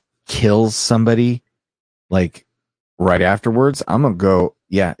the guy kills somebody like right afterwards. I'm gonna go.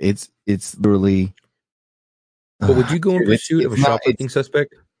 Yeah, it's literally. But would you go in pursuit of a shoplifting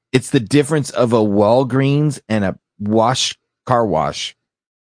suspect? It's the difference of a Walgreens and a car wash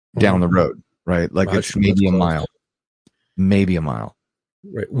down the road, right? Like it's maybe a mile,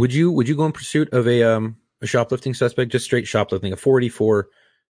 Right. Would you go in pursuit of a shoplifting suspect, just straight shoplifting, a 484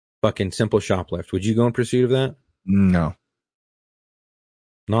 fucking simple shoplift? Would you go in pursuit of that? No.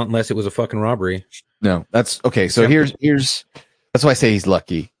 Not unless it was a fucking robbery. No, that's okay. So here's that's why I say he's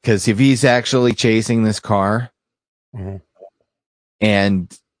lucky, because if he's actually chasing this car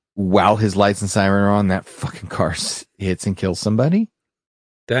and while his lights and siren are on, that fucking car hits and kills somebody.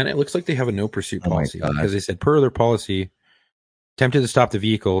 Then it looks like they have a no pursuit policy, because they said per their policy, attempted to stop the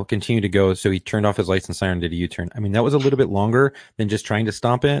vehicle, continued to go, so he turned off his lights and siren, did a U-turn. I mean, that was a little bit longer than just trying to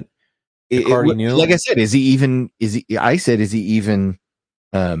stop it. The car he knew. Like I said, is he even?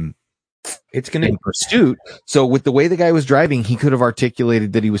 It's going to in pursuit. So with the way the guy was driving, he could have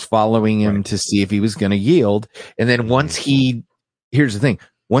articulated that he was following him to see if he was going to yield. And then here's the thing.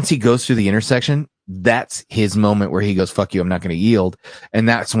 Once he goes through the intersection, that's his moment where he goes, fuck you, I'm not going to yield. And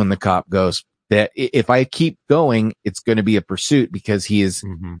that's when the cop goes, that if I keep going, it's going to be a pursuit, because he is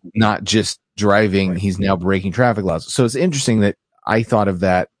not just driving. He's now breaking traffic laws. So it's interesting that I thought of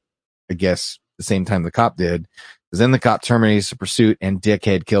that, I guess, the same time the cop did, because then the cop terminates the pursuit and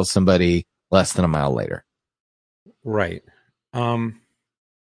dickhead kills somebody less than a mile later. Right.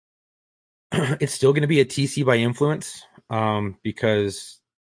 It's still going to be a TC by influence, because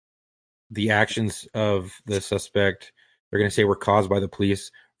the actions of the suspect, they're going to say, were caused by the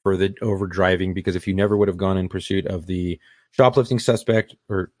police for the over driving, because if you never would have gone in pursuit of the shoplifting suspect,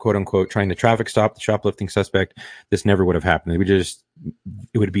 or quote unquote trying to traffic stop the shoplifting suspect, this never would have happened.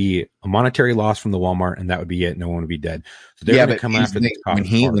 It would be a monetary loss from the Walmart, and that would be it. No one would be dead. So they're going to come after the cop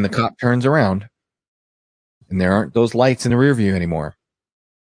when the cop turns around and there aren't those lights in the rear view anymore,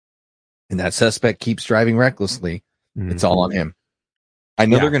 and that suspect keeps driving recklessly, it's all on him. I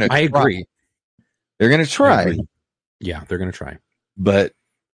know they're going to. I agree. They're going to try. Yeah, they're going to try, but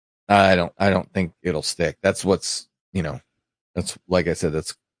I don't think it'll stick. That's what's, that's, like I said,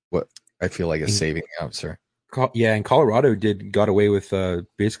 that's what I feel like is saving the officer. Yeah, and Colorado got away with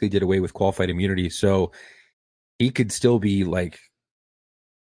basically did away with qualified immunity, so he could still be like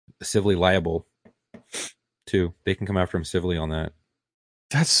civilly liable too. They can come after him civilly on that.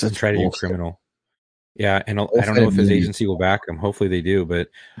 That's such try to do criminal. Yeah, and I don't know if his agency will back him. Hopefully they do, but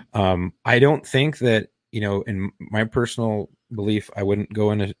I don't think that, in my personal belief, I wouldn't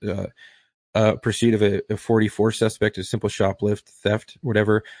go in a pursuit of a 44 suspect, a simple shoplift, theft,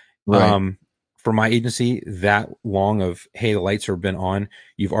 whatever. Right. For my agency, that long of, hey, the lights have been on,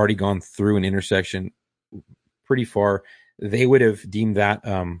 you've already gone through an intersection pretty far, they would have deemed that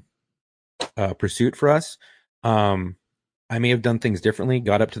pursuit for us. I may have done things differently,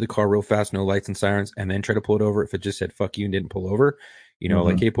 got up to the car real fast, no lights and sirens, and then try to pull it over. If it just said fuck you and didn't pull over,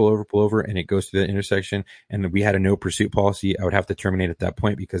 like, hey, pull over, and it goes to the intersection, and we had a no pursuit policy, I would have to terminate at that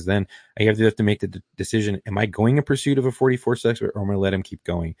point, because then I have to make the decision, am I going in pursuit of a 44 suspect, or am I going to let him keep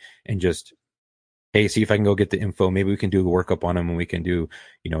going and just, hey, see if I can go get the info. Maybe we can do a workup on him, and we can do,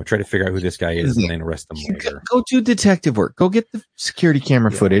 try to figure out who this guy is and then arrest him later. Go do detective work. Go get the security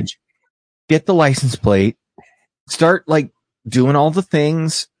camera footage, get the license plate, start like doing all the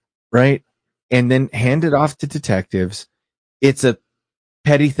things, right? And then hand it off to detectives. It's a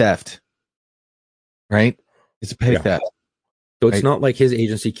petty theft, right? It's a petty theft. So it's not like his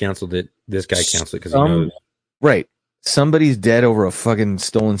agency canceled it. This guy canceled it because he knows. Right. Somebody's dead over a fucking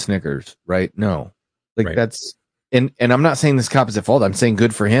stolen Snickers, right? No. That's, and I'm not saying this cop is at fault. I'm saying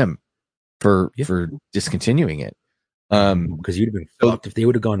good for him for discontinuing it. Because you'd have been fucked if they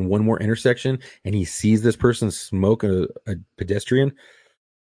would have gone one more intersection and he sees this person smoke a pedestrian.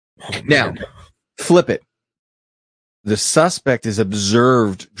 Now, flip it. The suspect is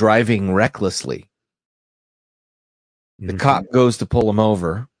observed driving recklessly. The cop goes to pull him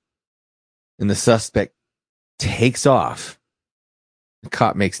over, and the suspect takes off. The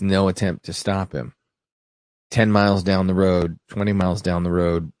cop makes no attempt to stop him. 10 miles down the road, 20 miles down the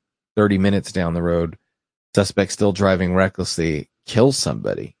road, 30 minutes down the road, suspect still driving recklessly, kills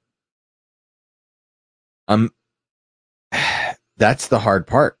somebody. That's the hard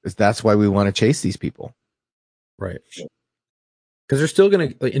part. That's why we want to chase these people. Right. Because they're still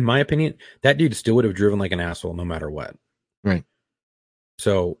going to, in my opinion, that dude still would have driven like an asshole no matter what. Right.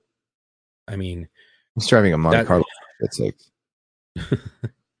 So, I mean, he's driving a Monte Carlo. That's like,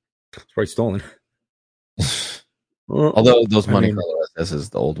 it's probably stolen. Although those Monte Carlo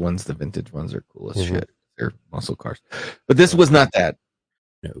SSs, the old ones, the vintage ones, are cool as shit. They're muscle cars. But this was not that.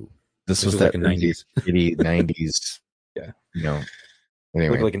 No. This was that like a 90s. 90s. Yeah. Anyway.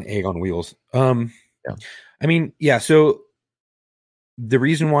 Looked like an egg on wheels. Yeah. I mean, yeah. So the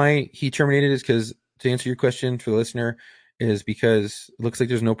reason why he terminated is because, to answer your question for the listener, is because it looks like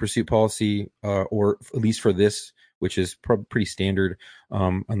there's no pursuit policy, or at least for this, which is pretty standard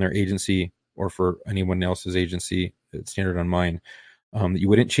on their agency, or for anyone else's agency. It's standard on mine. That you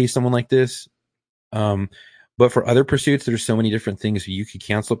wouldn't chase someone like this. But for other pursuits, there's so many different things. You could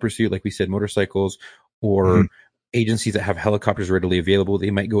cancel a pursuit, like we said, motorcycles, or agencies that have helicopters readily available.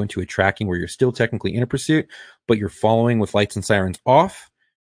 They might go into a tracking where you're still technically in a pursuit, but you're following with lights and sirens off,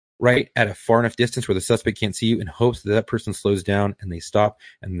 right, at a far enough distance where the suspect can't see you, in hopes that person slows down and they stop,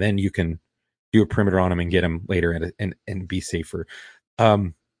 and then you can do a perimeter on them and get them later and be safer.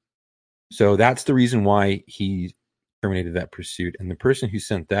 So that's the reason why he terminated that pursuit. And the person who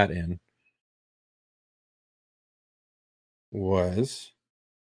sent that in was,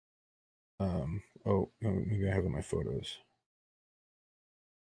 maybe I have it in my photos.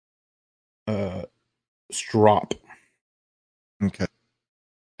 Strop. Okay.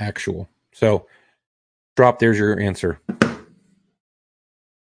 Actual. So, Strop, there's your answer.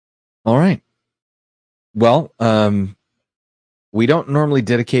 All right. Well, we don't normally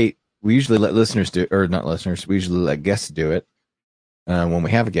dedicate. We usually let listeners do, or not listeners. We usually let guests do it when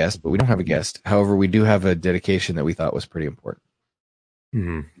we have a guest, but we don't have a guest. However, we do have a dedication that we thought was pretty important.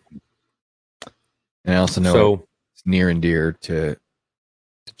 Mm-hmm. And I also know it's near and dear to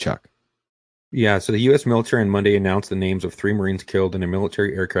Chuck. Yeah, so the U.S. military on Monday announced the names of 3 Marines killed in a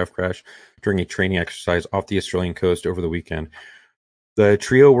military aircraft crash during a training exercise off the Australian coast over the weekend. The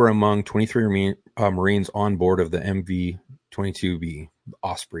trio were among 23 Marines on board of the MV 22B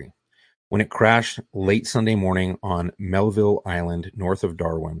Osprey. When it crashed late Sunday morning on Melville Island, north of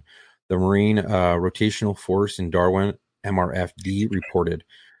Darwin, the Marine Rotational Force in Darwin, MRFD, reported.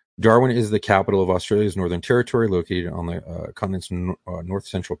 Darwin is the capital of Australia's Northern Territory, located on the continent's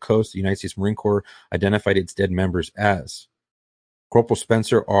north-central coast. The United States Marine Corps identified its dead members as Corporal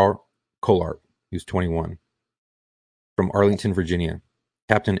Spencer R. Collart, who's 21, from Arlington, Virginia.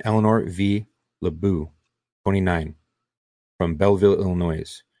 Captain Eleanor V. LeBeau, 29, from Belleville,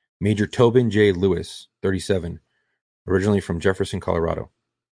 Illinois. Major Tobin J. Lewis, 37, originally from Jefferson, Colorado.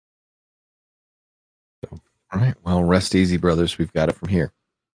 So. All right. Well, rest easy, brothers. We've got it from here.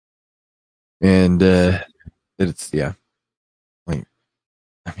 And it's, yeah. Like,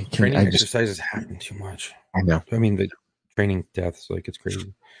 I mean, training exercises happen too much. I know. I mean, the training deaths, like, it's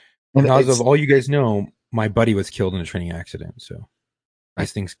crazy. And as of all you guys know, my buddy was killed in a training accident. So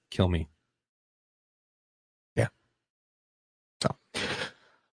these things kill me. Yeah. So,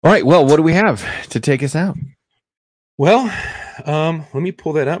 all right. Well, what do we have to take us out? Well, let me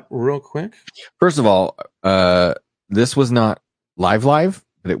pull that up real quick. First of all, this was not live,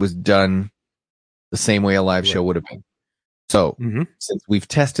 but it was done the same way a live show would have been. So since we've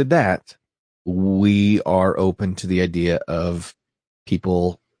tested that, we are open to the idea of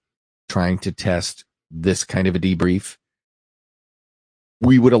people trying to test this kind of a debrief.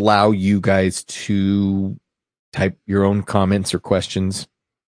 We would allow you guys to type your own comments or questions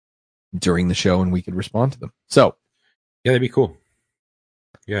during the show and we could respond to them. So, yeah, that'd be cool.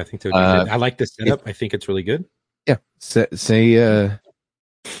 Yeah, I think that would be good. I like this setup. I think it's really good. Yeah.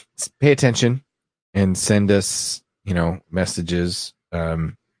 Pay attention and send us, messages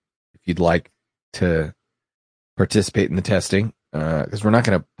if you'd like to participate in the testing. Because we're not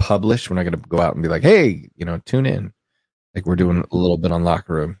going to publish. We're not going to go out and be like, hey, tune in. Like we're doing a little bit on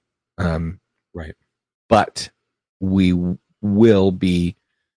Locker Room. Right. But we will be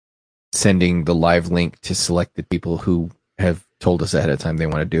sending the live link to selected people who have told us ahead of time they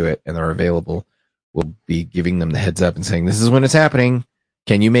want to do it and are available. We'll be giving them the heads up and saying, this is when it's happening.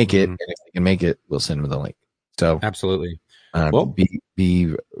 Can you make it? And if they can make it, we'll send them the link. So absolutely.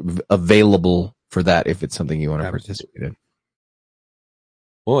 Be available for that if it's something you want to participate in.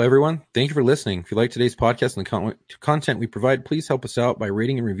 Well, everyone, thank you for listening. If you like today's podcast and the content we provide, please help us out by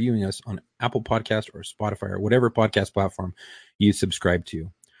rating and reviewing us on Apple Podcast or Spotify or whatever podcast platform you subscribe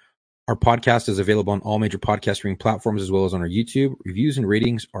to. Our podcast is available on all major podcast streaming platforms as well as on our YouTube. Reviews and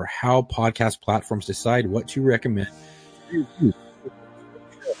ratings are how podcast platforms decide what to recommend.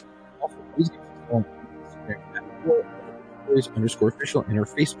 _official and our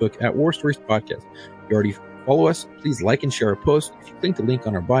Facebook at War Stories Podcast. If you already follow us, please like and share our post. If you click the link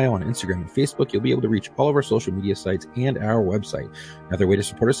on our bio on Instagram and Facebook, you'll be able to reach all of our social media sites and our website. Another way to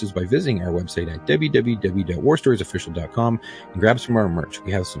support us is by visiting our website at www.warstoriesofficial.com and grab some of our merch.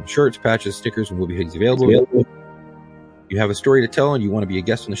 We have some shirts, patches, stickers, and Will Be Hoodies available. If you have a story to tell and you want to be a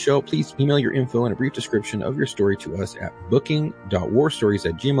guest on the show, please email your info and a brief description of your story to us at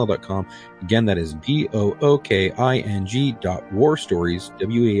booking.warstories@gmail.com. Again, that is booking.warstories,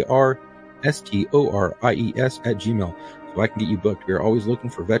 WARSTORIES@gmail. So I can get you booked. We are always looking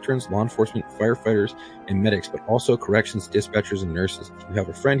for veterans, law enforcement, firefighters, and medics, but also corrections, dispatchers, and nurses. If you have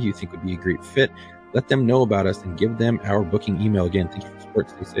a friend who you think would be a great fit, let them know about us and give them our booking email. Again, thank you for the support.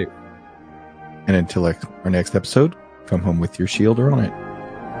 Stay safe. And until our next episode, come home with your shield or on it.